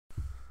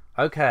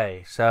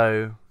Okay,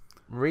 so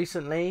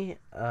recently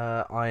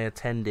I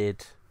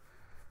attended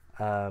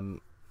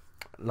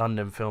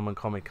London Film and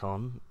Comic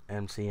Con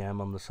MCM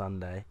on the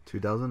Sunday.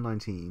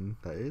 2019,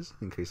 that is,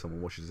 in case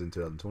someone watches in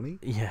 2020.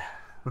 Yeah.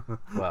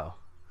 Well.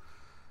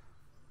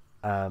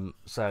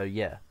 So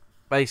yeah,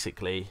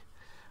 basically,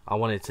 I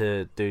wanted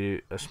to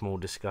do a small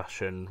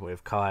discussion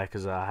with Kai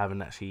because I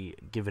haven't actually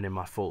given him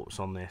my thoughts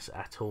on this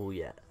at all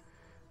yet.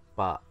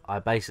 But I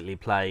basically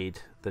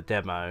played the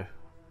demo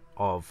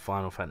of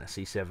Final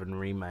Fantasy VII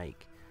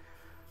Remake.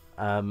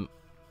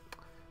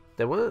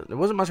 There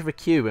wasn't much of a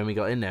queue when we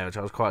got in there, which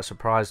I was quite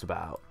surprised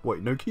about.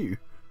 Wait, no queue?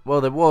 Well,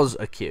 there was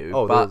a queue,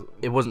 Oh, but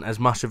it wasn't as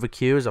much of a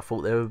queue as I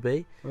thought there would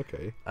be.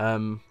 Okay.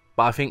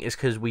 But I think it's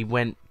because we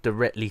went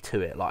directly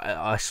to it. Like,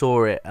 I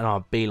saw it and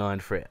I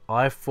beelined for it.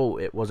 I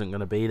thought it wasn't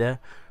going to be there.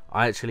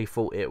 I actually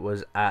thought it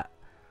was at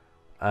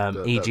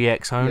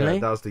EGX only. Yeah,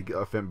 that was the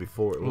event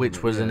before it,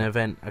 which was an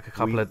event like a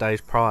couple of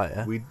days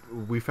prior.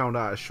 We found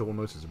out at short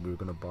notice and we were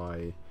going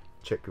to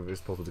check if it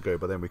was possible to go,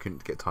 but then we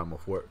couldn't get time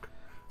off work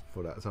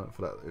for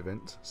that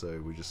event,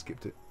 so we just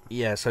skipped it.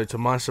 Yeah, so to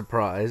my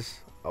surprise,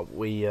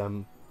 we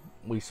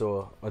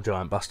saw a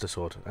giant Buster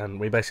Sword, and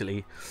we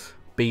basically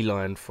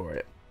beelined for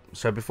it.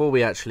 So before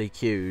we actually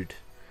queued,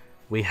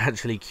 we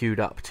actually queued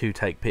up to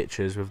take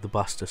pictures with the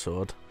Buster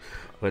Sword,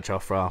 which I'll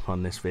throw up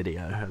on this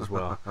video as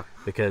well,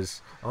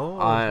 because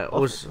I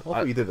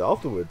thought you did it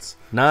afterwards.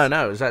 No,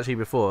 it was actually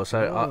before.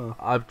 So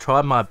I've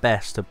tried my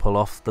best to pull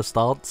off the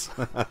stance,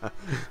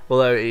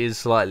 although it is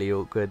slightly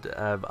awkward.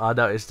 I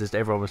noticed just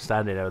everyone was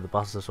standing there with the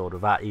Buster Sword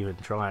without even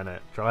trying to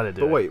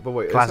do it. But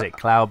wait, classic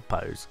cloud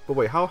pose. But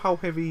wait, how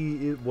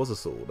heavy was a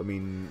sword? I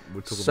mean,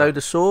 we're talking so the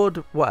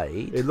sword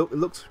weighed. It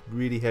looks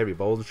really heavy,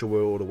 but I wasn't sure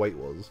where all the weight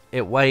was.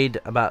 It weighed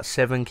about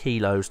 7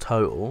 kilos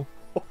total.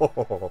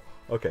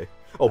 Okay.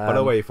 Oh, by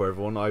the way, for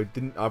everyone, I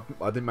didn't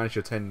manage to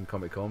attend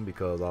Comic Con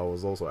because I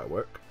was also at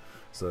work,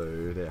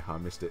 so yeah, I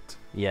missed it.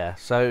 Yeah.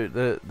 So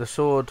the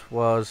sword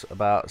was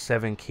about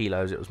 7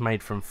 kilos. It was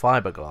made from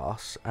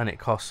fiberglass, and it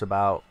costs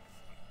about,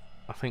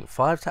 I think,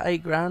 5 to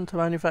 8 grand to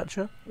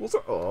manufacture. What's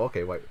that? Oh,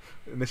 okay. Wait.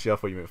 Initially, I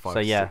thought you meant 5.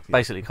 So to yeah, 6,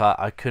 basically,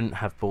 I couldn't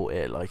have bought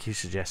it like you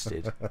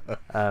suggested.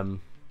 But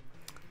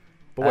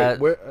wait,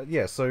 where?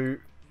 Yeah. So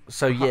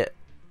yeah,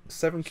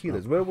 7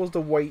 kilos. Where was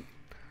the weight?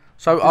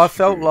 So I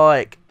felt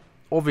like,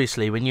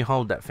 obviously, when you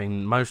hold that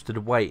thing, most of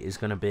the weight is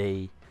going to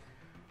be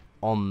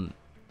on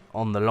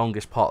the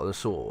longest part of the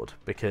sword,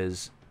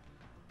 because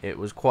it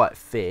was quite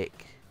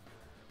thick.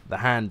 The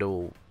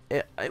handle,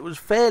 it was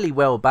fairly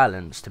well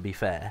balanced, to be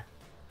fair.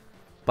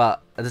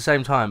 But at the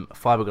same time,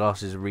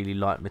 fiberglass is a really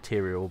light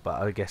material,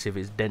 but I guess if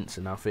it's dense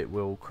enough, it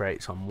will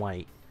create some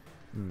weight.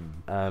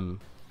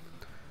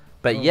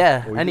 But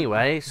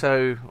anyway,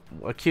 so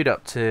I queued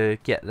up to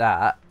get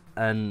that,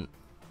 and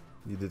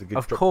you did a good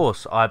of job.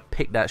 course I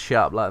picked that shit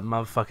up like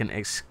motherfucking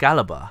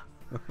Excalibur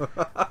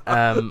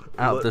out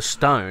of the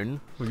stone.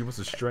 Well, you must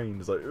have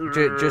strained. It's like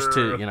just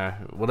to,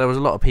 well, there was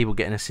a lot of people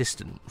getting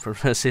assistance from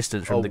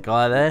the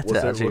guy there.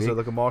 Was there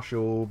like a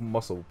martial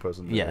muscle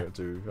person there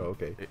too? Oh,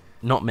 okay.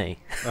 Not me.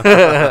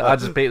 I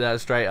just picked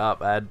that straight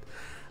up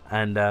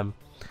and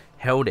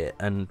held it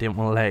and didn't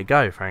want to let it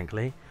go,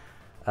 frankly.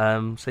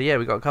 So yeah,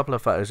 we got a couple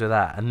of photos of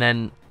that, and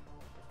then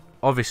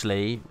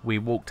obviously we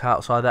walked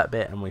outside that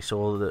bit and we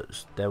saw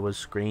that there was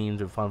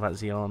screens with Final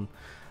Fantasy on,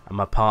 and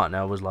my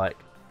partner was like,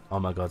 "Oh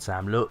my god,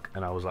 Sam, look!"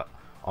 And I was like,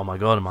 "Oh my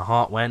god!" And my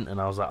heart went,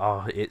 and I was like,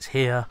 "Oh, it's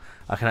here!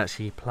 I can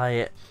actually play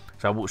it."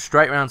 So I walked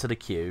straight round to the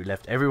queue,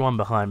 left everyone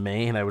behind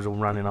me, and they was all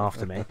running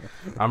after me.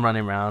 I'm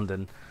running round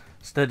and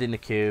stood in the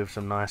queue with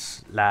some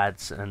nice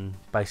lads and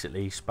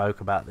basically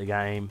spoke about the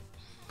game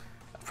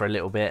for a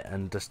little bit,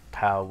 and just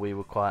how we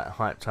were quite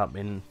hyped up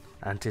in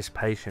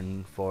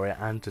anticipation for it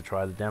and to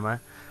try the demo.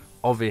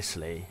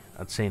 Obviously,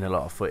 I'd seen a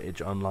lot of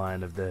footage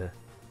online of the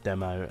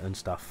demo and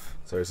stuff.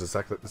 So it's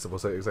exactly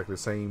the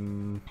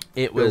same.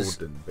 It was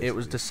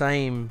the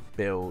same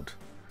build.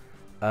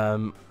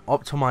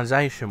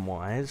 Optimization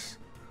wise,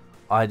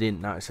 I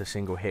didn't notice a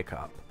single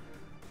hiccup.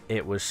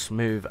 It was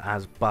smooth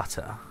as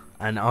butter,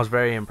 and I was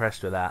very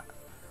impressed with that.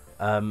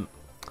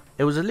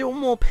 It was a little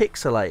more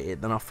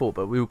pixelated than I thought,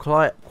 but we were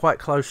quite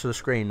close to the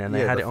screen, and they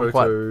had it on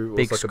quite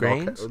big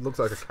screens. It looks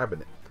like a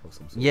cabinet or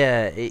something.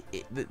 Yeah,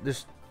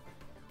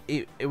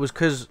 it was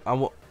because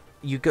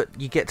you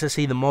get to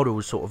see the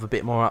models sort of a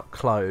bit more up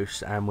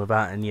close and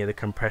without any of the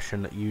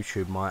compression that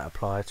YouTube might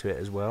apply to it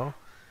as well.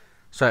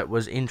 So it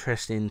was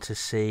interesting to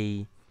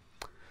see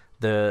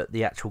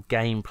the actual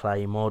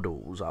gameplay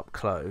models up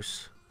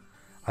close.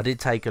 I did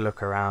take a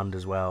look around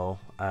as well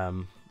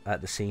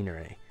at the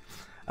scenery.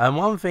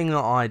 One thing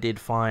that I did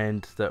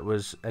find that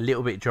was a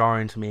little bit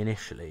jarring to me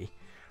initially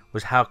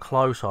was how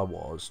close I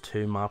was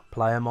to my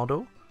player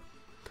model,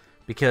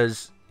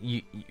 because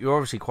you're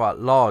obviously quite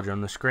large on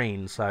the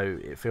screen, so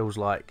it feels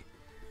like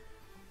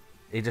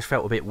it just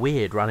felt a bit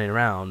weird running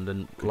around.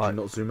 And Could you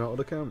not zoom out of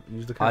the camera?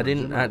 Use the camera. I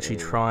didn't actually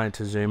try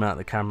to zoom out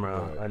the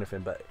camera or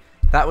anything, but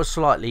that was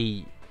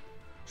slightly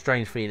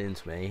strange feeling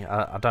to me.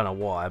 I don't know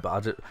why,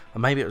 but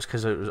maybe it was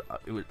because it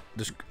was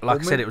just,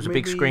 like I said, it was a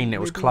big screen.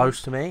 It was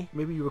close to me.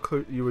 Maybe you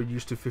were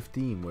used to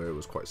 15, where it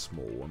was quite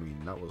small. I mean,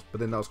 but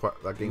then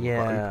that game.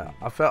 Yeah,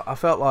 was quite I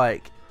felt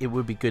like it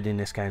would be good in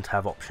this game to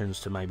have options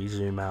to maybe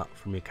zoom out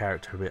from your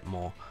character a bit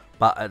more.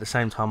 But at the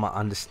same time, I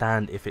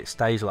understand if it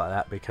stays like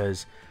that,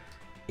 because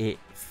it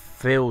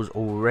feels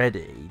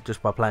already,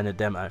 just by playing a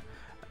demo,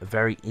 a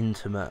very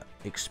intimate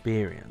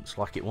experience.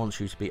 Like, it wants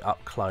you to be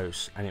up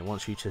close, and it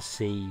wants you to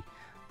see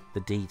the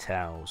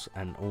details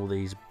and all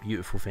these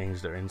beautiful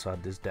things that are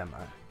inside this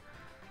demo.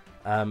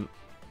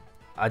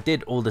 I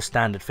did all the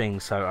standard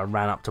things, so I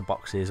ran up to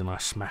boxes and I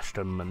smashed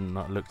them, and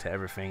I looked at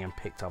everything and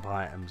picked up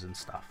items and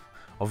stuff.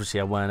 Obviously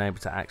I weren't able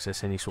to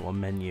access any sort of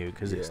menu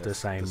because it's the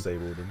same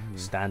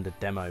standard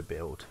demo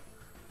build.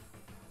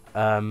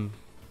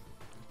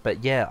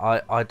 But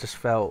yeah, I just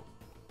felt,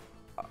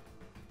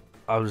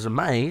 I was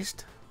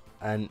amazed,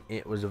 and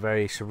it was a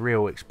very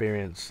surreal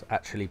experience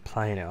actually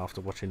playing it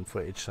after watching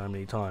footage so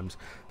many times.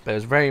 But it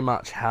was very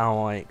much how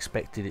I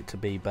expected it to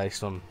be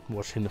based on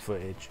watching the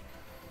footage.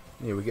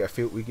 Yeah, we get a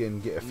feel. We get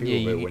a feel.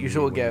 Yeah, of it you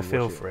sort of get a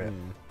feel for it.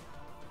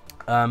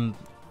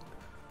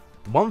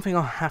 One thing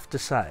I have to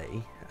say,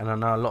 and I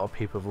know a lot of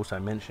people have also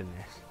mentioned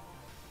this,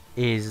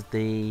 is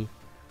the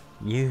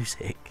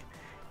music.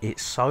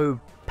 It's so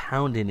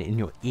pounding in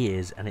your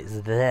ears, and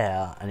it's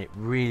there, and it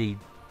really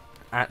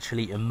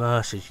actually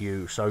immerses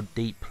you so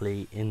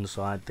deeply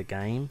inside the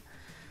game.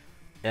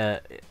 I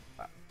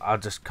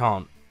just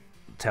can't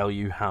tell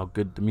you how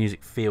good the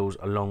music feels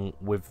along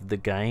with the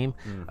game.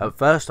 At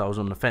first I was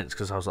on the fence,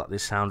 because I was like,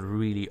 this sounds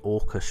really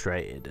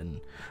orchestrated,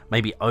 and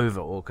maybe over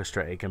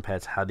orchestrated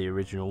compared to how the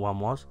original one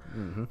was.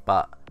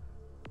 But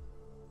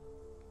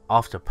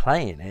after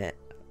playing it,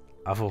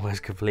 I've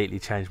almost completely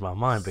changed my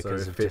mind,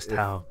 because of just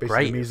how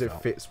great the music it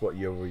felt. fits what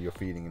you're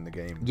feeling in the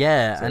game.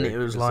 Yeah, so and it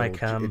was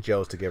like it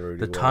gels together really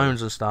the well.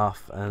 tones and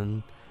stuff,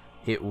 and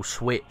it will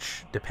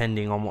switch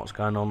depending on what's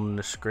going on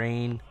the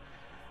screen,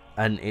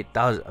 and it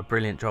does a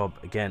brilliant job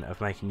again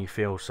of making you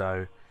feel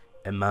so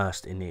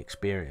immersed in the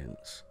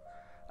experience.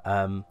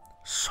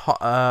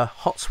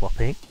 Hot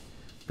swapping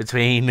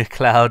between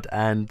Cloud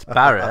and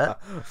Barrett.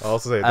 I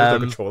also say there's no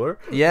controller.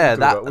 Yeah,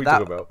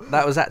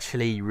 that was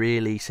actually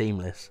really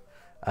seamless.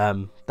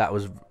 That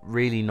was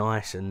really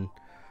nice and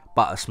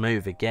butter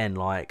smooth again.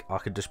 Like, I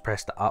could just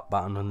press the up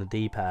button on the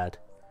D-pad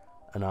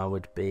and I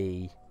would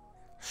be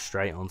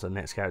straight onto the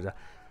next character.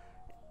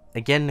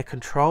 Again, the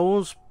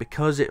controls,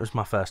 because it was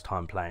my first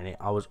time playing it,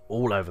 I was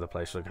all over the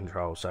place with the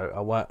controls. So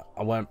I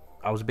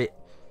was a bit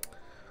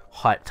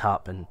hyped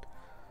up and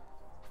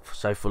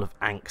so full of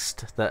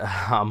angst that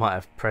I might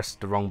have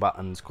pressed the wrong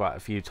buttons quite a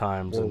few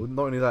times. Well,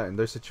 not only that, in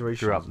those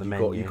situations,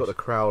 you've got the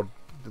crowd,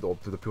 or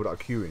the people that are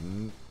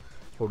queuing,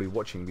 probably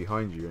watching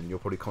behind you, and you're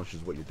probably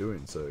conscious of what you're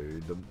doing. So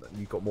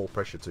you've got more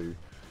pressure to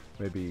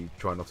maybe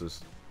try not to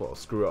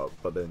screw up.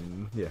 But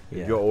then,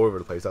 if you're all over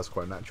the place, that's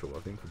quite natural, I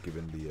think,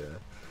 given the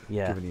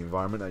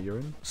environment that you're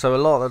in. So a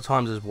lot of the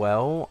times as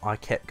well, I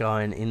kept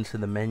going into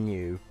the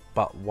menu,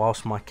 but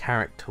whilst my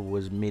character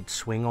was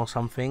mid-swing or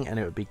something, and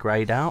it would be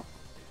greyed out.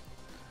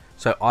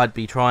 So I'd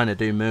be trying to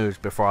do moves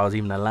before I was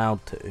even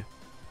allowed to.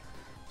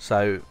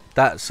 So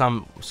that's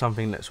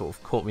something that sort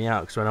of caught me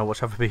out, because when I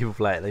watch other people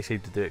play it, they seem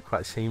to do it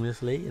quite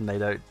seamlessly, and they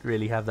don't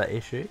really have that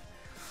issue.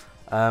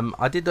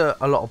 I did a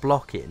lot of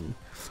blocking.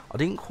 I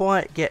didn't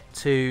quite get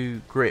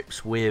to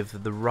grips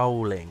with the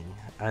rolling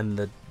and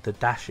the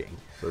dashing.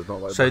 So it's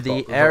not like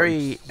the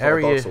area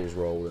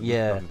roll.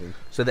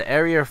 So the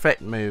area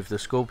effect move the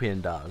Scorpion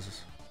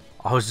does,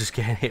 I was just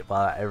getting hit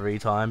by that every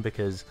time,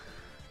 because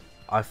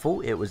I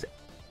thought it was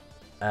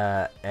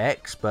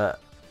X,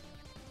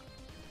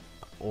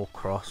 or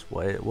cross.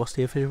 What's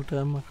the official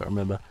term? I can't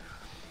remember.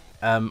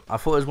 I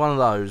thought it was one of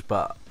those,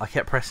 but I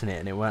kept pressing it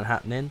and it weren't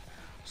happening.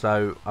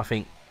 So I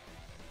think,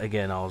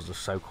 again, I was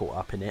just so caught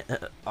up in it.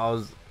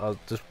 I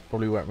just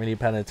probably weren't really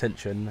paying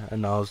attention,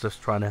 and I was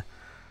just trying to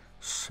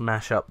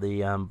smash up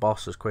the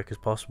boss as quick as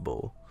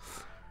possible.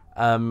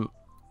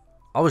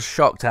 I was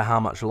shocked at how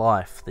much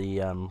life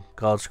the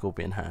guard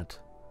Scorpion had.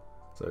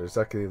 So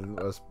exactly,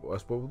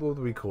 what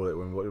do we call it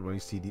when we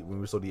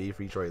saw the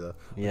E3 trailer?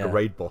 Yeah. The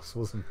raid boss,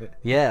 wasn't it?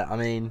 Yeah, I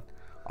mean,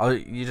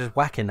 you're just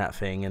whacking that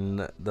thing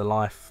and the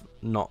life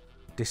not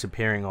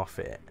disappearing off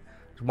it.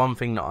 It's one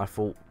thing that I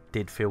thought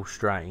did feel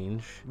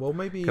strange. Well,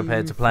 maybe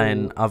compared to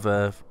playing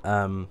other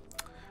Final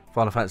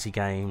Fantasy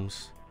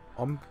games.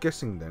 I'm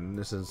guessing then,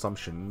 this is an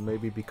assumption,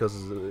 maybe because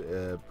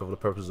for the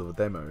purpose of a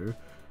demo,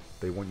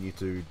 they want you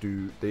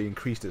to they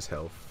increased its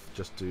health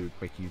just to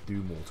make you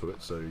do more to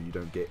it, so you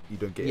don't get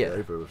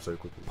it over so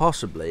quickly.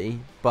 Possibly,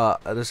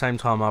 but at the same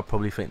time, I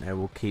probably think they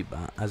will keep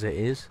that as it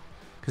is,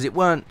 because it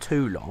weren't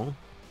too long,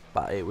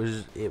 but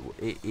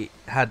it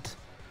had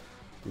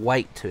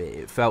weight to it.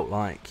 It felt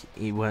like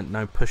he weren't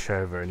no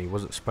pushover, and he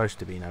wasn't supposed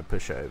to be no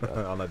pushover.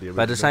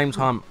 But at the same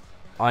time,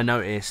 I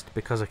noticed,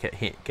 because I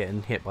kept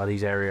getting hit by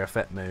these area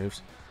effect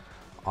moves,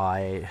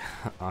 I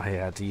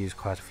had to use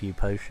quite a few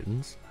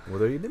potions. Were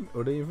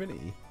they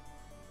infinity?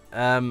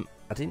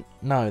 I didn't.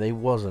 No, they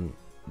wasn't.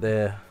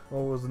 there.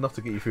 Well, it was enough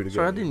to get you through the game.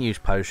 Sorry, I didn't use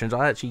potions.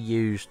 I actually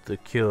used the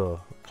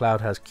cure.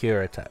 Cloud has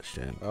cure attached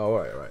to him. Oh,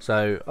 right.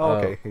 So,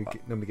 okay. He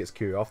normally gets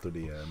cure after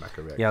the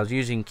mako reaction. Yeah, I was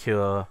using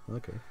cure.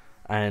 Okay.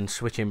 And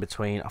switching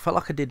between. I felt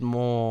like I did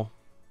more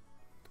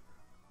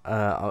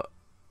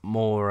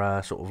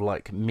sort of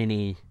like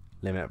mini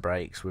limit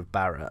breaks with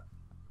Barret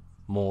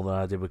more than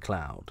I did with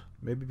Cloud.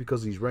 Maybe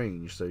because he's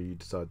ranged, so you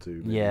decide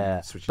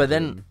to switch. But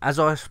then him. As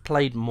I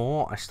played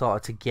more, I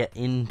started to get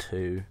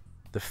into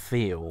the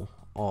feel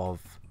of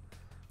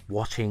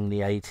watching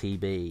the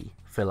ATB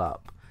fill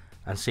up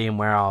and seeing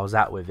where I was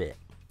at with it.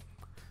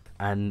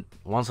 And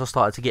once I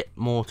started to get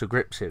more to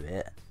grips with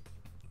it,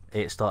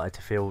 it started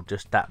to feel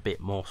just that bit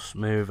more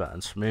smoother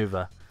and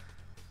smoother.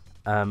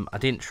 I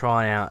didn't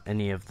try out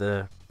any of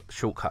the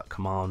shortcut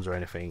commands or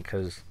anything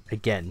because,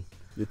 again,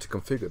 you had to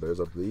configure those,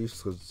 I believe,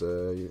 because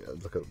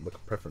like a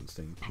preference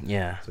thing.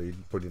 Yeah. So you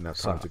probably didn't have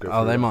time to go.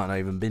 Oh, they might not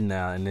even been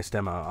there in this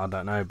demo. I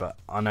don't know, but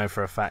I know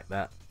for a fact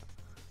that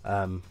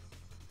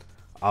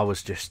I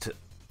was just,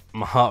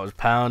 my heart was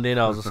pounding.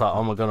 I was just like,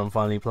 oh my god, I'm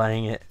finally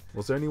playing it.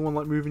 Was there anyone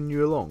like moving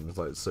you along?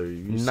 Like, so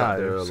you sat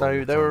there no.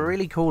 So they were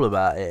really cool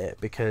about it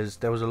because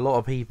there was a lot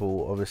of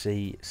people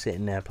obviously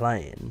sitting there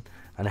playing,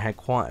 and they had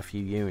quite a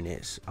few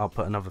units. I'll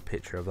put another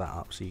picture of that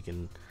up so you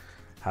can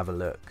have a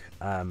look.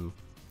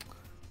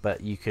 But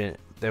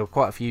there were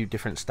quite a few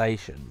different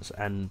stations,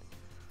 and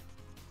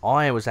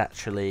I was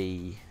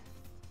actually,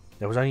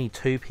 there was only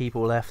 2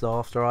 people left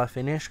after I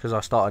finished because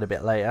I started a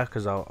bit later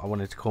because I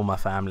wanted to call my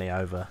family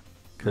over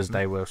because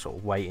they were sort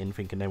of waiting,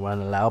 thinking they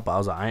weren't allowed. But I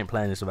was like, I ain't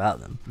playing this without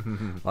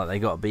them. Like, they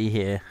got to be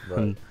here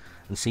and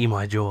see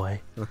my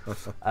joy.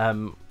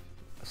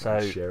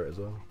 So share it as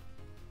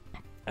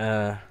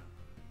well.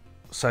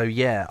 So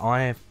yeah,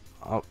 I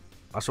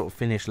sort of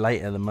finished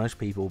later than most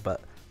people, but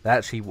they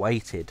actually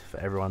waited for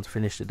everyone to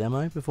finish the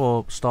demo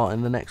before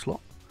starting the next lot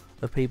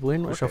of people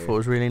in, which I thought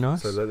was really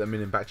nice. So let them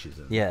in batches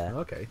then? Yeah.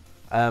 Okay.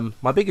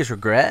 My biggest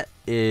regret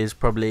is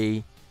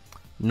probably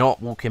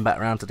not walking back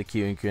around to the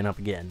queue and queuing up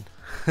again.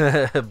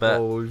 But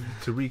well,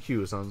 to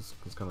re-queue sounds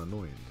kind of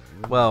annoying.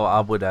 Though, well,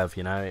 I would have,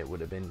 it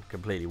would have been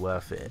completely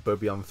worth it. But it'd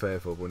be unfair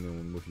for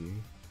anyone with you.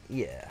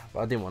 Yeah,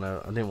 but I didn't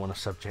want to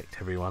subject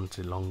everyone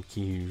to long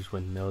queues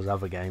when there was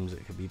other games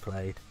that could be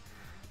played.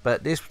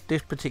 But this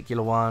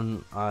particular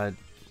one,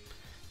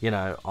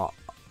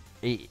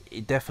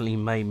 it definitely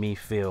made me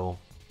feel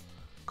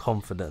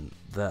confident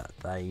that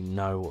they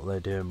know what they're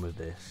doing with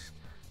this,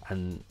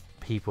 and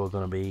people are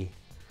going to be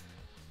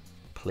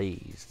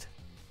pleased,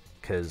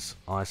 because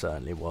I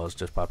certainly was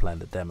just by playing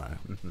the demo.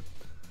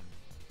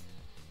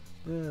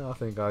 Yeah, I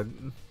think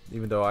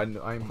even though I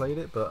ain't played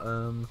it, but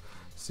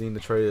seeing the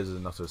trailers is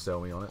enough to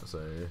sell me on it, so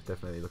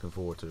definitely looking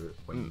forward to it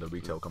when the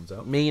retail comes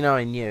out. Me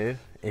knowing you,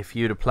 if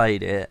you'd have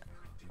played it,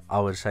 I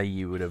would say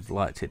you would have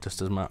liked it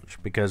just as much,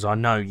 because I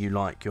know you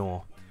like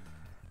your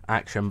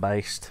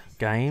action-based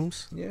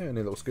games. Yeah, and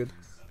it looks good.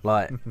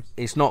 Like,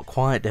 it's not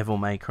quite Devil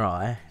May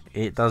Cry.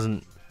 It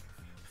doesn't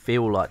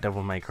feel like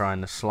Devil May Cry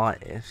in the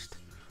slightest,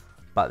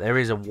 but there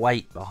is a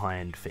weight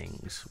behind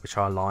things, which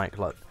I like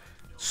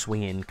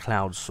swinging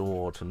Cloud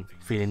Sword and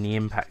feeling the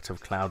impact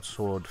of Cloud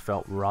Sword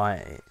felt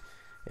right.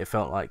 It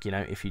felt like,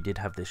 if you did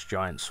have this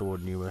giant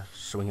sword and you were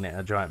swinging it at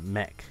a giant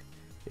mech,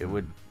 it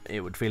would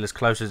feel as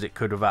close as it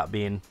could without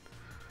being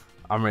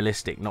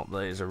unrealistic. Not that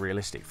it's a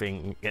realistic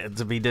thing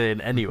to be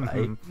doing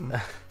anyway.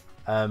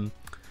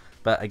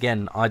 But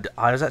again,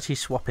 I was actually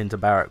swapping to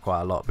Barret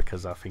quite a lot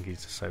because I think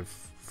he's just so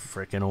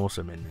freaking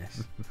awesome in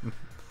this.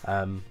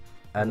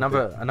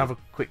 Another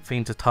quick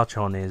thing to touch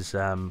on is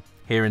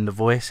hearing the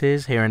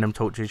voices, hearing them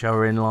talk to each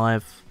other in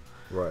live.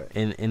 Right.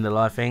 In the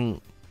live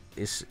thing,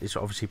 it's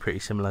obviously pretty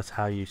similar to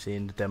how you see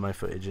in the demo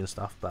footage and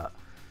stuff, but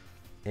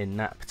in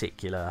that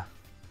particular,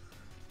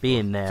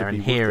 being there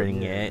and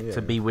hearing it,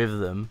 to be with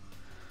them,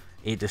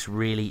 it just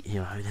really,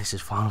 this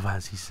is Final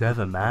Fantasy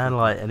VII, man,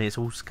 and it's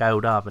all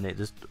scaled up, and it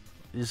just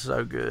is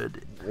so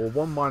good. Well,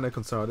 one minor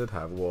concern I did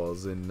have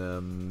was in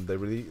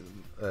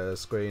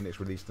Square Enix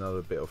released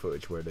another bit of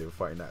footage where they were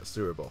fighting that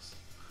sewer boss,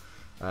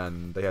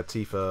 and they had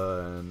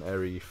Tifa and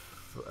Eri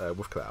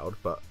with Cloud,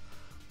 but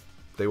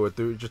they were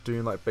just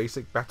doing like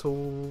basic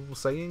battle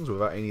sayings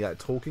without any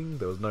talking.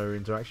 There was no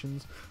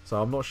interactions,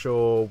 so I'm not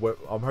sure.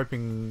 I'm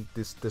hoping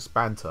this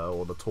banter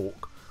or the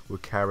talk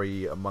would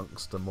carry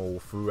amongst them all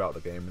throughout the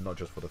game, and not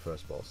just for the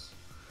first boss.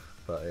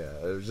 But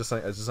yeah, it was just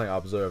something I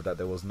observed, that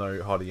there was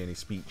hardly any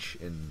speech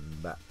in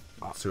that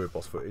sewer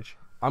boss footage.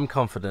 I'm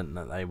confident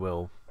that they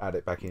will add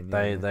it back in.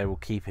 They will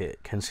keep it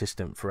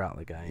consistent throughout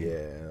the game.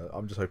 Yeah,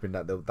 I'm just hoping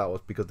that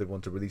was because they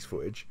want to release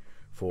footage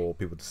for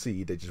people to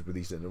see. They just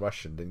released it in a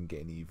rush and didn't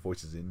get any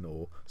voices in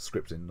or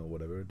scripts in or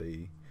whatever.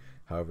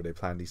 However they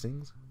plan these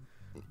things.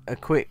 A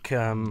quick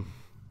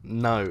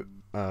note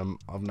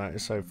I've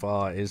noticed so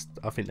far is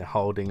I think they're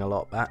holding a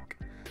lot back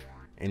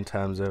in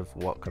terms of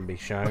what can be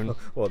shown.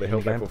 Well, they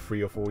held back for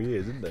 3 or 4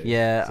 years, didn't they?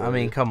 Yeah, so, I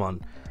mean, come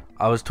on.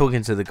 I was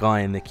talking to the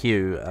guy in the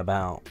queue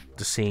about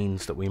the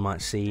scenes that we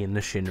might see in the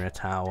Shinra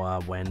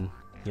Tower when,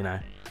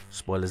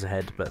 spoilers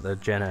ahead, but the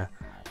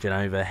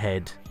Genova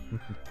head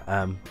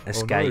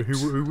escaped. Oh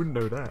no, who wouldn't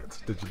know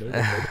that? Did you know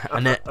that?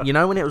 And then, you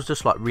know when it was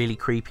just like really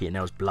creepy and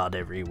there was blood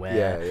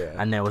everywhere, yeah.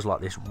 and there was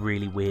like this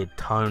really weird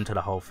tone to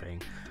the whole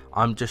thing.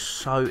 I'm just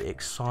so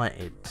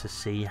excited to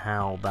see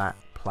how that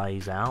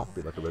plays out. A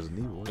bit like a Resident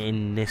Evil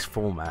in this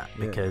format,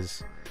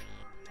 because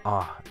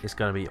it's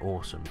going to be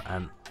awesome.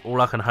 And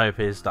all I can hope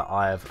is that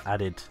I have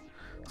added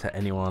to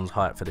anyone's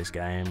hype for this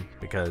game,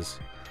 because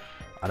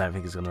I don't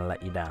think it's going to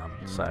let you down.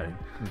 So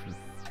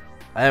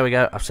there we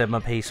go. I've said my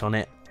piece on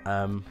it.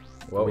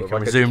 Well, we can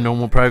resume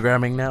normal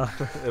programming now.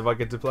 If I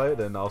get to play it,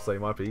 then I'll say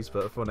my piece.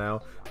 But for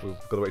now, we've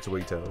got to wait to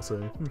retail.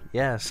 So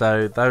yeah.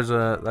 So those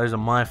are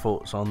my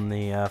thoughts on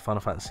the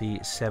Final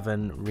Fantasy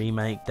VII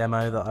Remake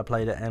demo that I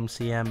played at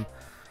MCM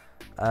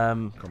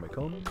Comic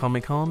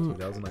Con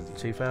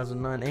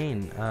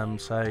 2019.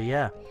 So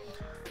yeah,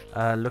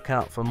 look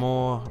out for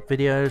more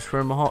videos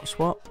from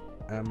Hotspot.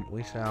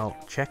 We shall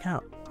check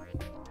out.